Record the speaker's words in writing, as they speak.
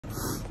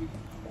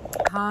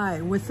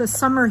Hi, with the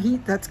summer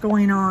heat that's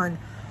going on,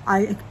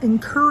 I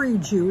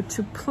encourage you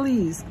to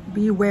please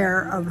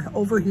beware of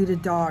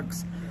overheated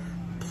dogs.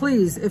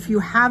 Please, if you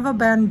have a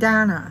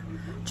bandana,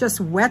 just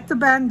wet the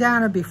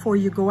bandana before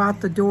you go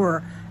out the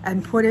door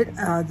and put it,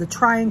 the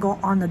triangle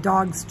on the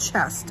dog's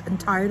chest and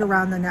tie it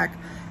around the neck.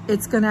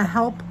 It's gonna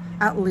help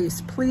at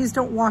least. Please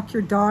don't walk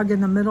your dog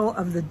in the middle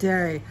of the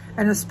day,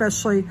 and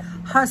especially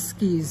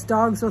huskies,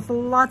 dogs with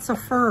lots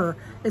of fur.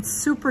 It's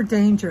super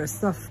dangerous.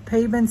 The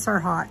pavements are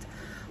hot.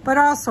 But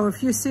also,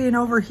 if you see an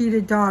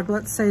overheated dog,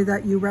 let's say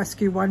that you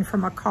rescue one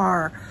from a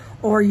car,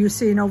 or you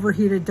see an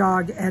overheated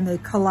dog and they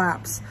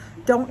collapse,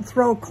 don't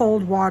throw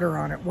cold water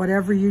on it.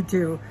 Whatever you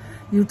do,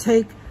 you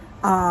take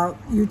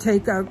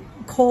a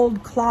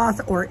cold cloth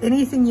or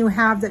anything you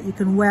have that you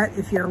can wet.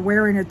 If you're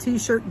wearing a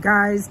t-shirt,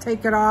 guys,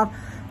 take it off,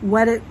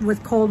 wet it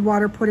with cold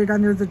water, put it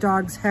under the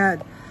dog's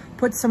head.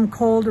 Put some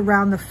cold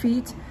around the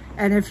feet,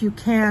 and if you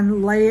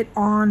can, lay it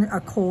on a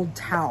cold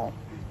towel.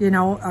 You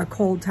know, a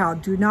cold towel.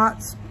 Do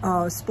not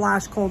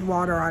splash cold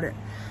water on it.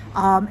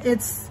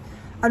 It's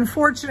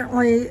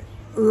unfortunately,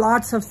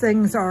 lots of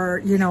things are,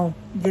 you know,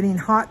 getting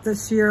hot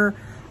this year.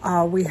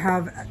 We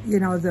have, you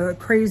know, the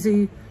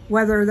crazy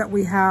weather that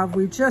we have.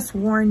 We just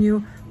warn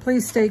you,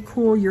 please stay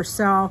cool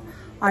yourself.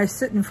 I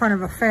sit in front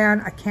of a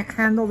fan. I can't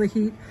handle the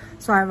heat,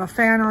 so I have a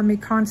fan on me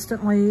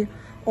constantly,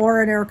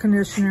 or an air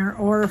conditioner,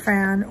 or a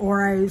fan,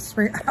 or I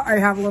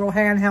have a little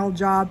handheld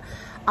job.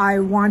 I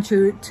want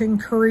to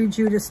encourage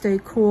you to stay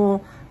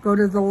cool. Go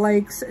to the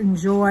lakes,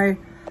 enjoy,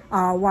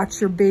 watch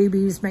your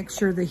babies, make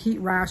sure the heat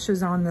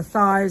rashes on the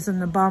thighs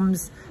and the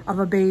bums of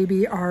a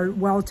baby are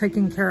well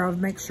taken care of.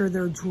 Make sure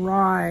they're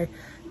dry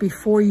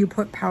before you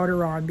put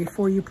powder on,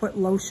 before you put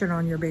lotion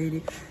on your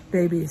baby.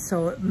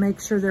 So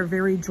make sure they're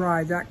very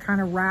dry. That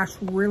kind of rash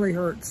really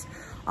hurts.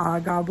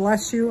 God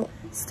bless you.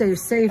 Stay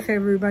safe,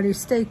 everybody.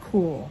 Stay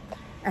cool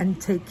and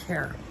take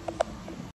care.